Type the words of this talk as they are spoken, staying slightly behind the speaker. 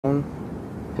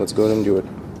Let's go ahead and do it.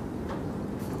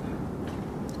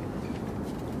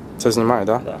 Це знімає,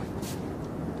 да? Да.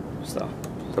 Все.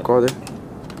 Такого де?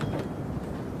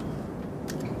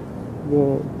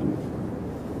 Бо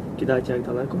кидайте як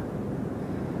далеко?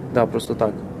 Да, просто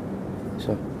так.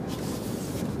 Все.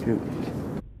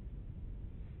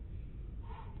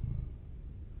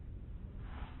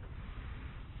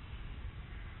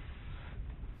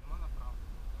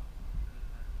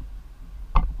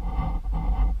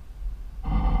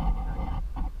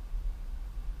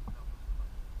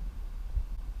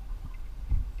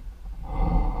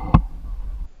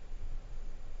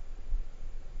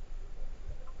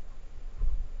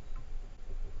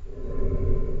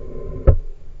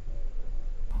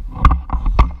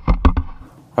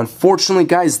 Unfortunately,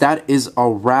 guys, that is a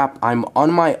wrap. I'm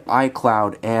on my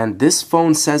iCloud, and this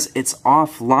phone says it's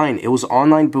offline. It was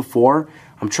online before.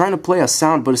 I'm trying to play a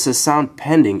sound, but it says sound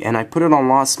pending, and I put it on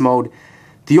lost mode.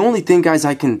 The only thing, guys,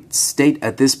 I can state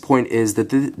at this point is that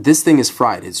this thing is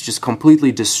fried. It's just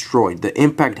completely destroyed. The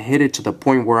impact hit it to the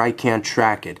point where I can't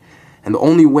track it. And the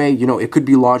only way, you know, it could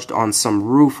be lodged on some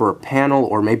roof or a panel,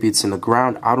 or maybe it's in the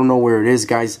ground. I don't know where it is,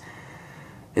 guys.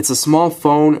 It's a small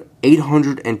phone.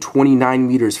 829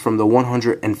 meters from the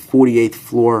 148th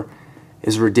floor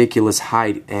is ridiculous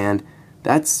height, and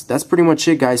that's pretty much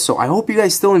it, guys. So I hope you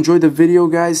guys still enjoyed the video,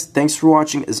 guys. Thanks for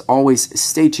watching. As always,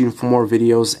 stay tuned for more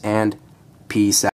videos, and peace out.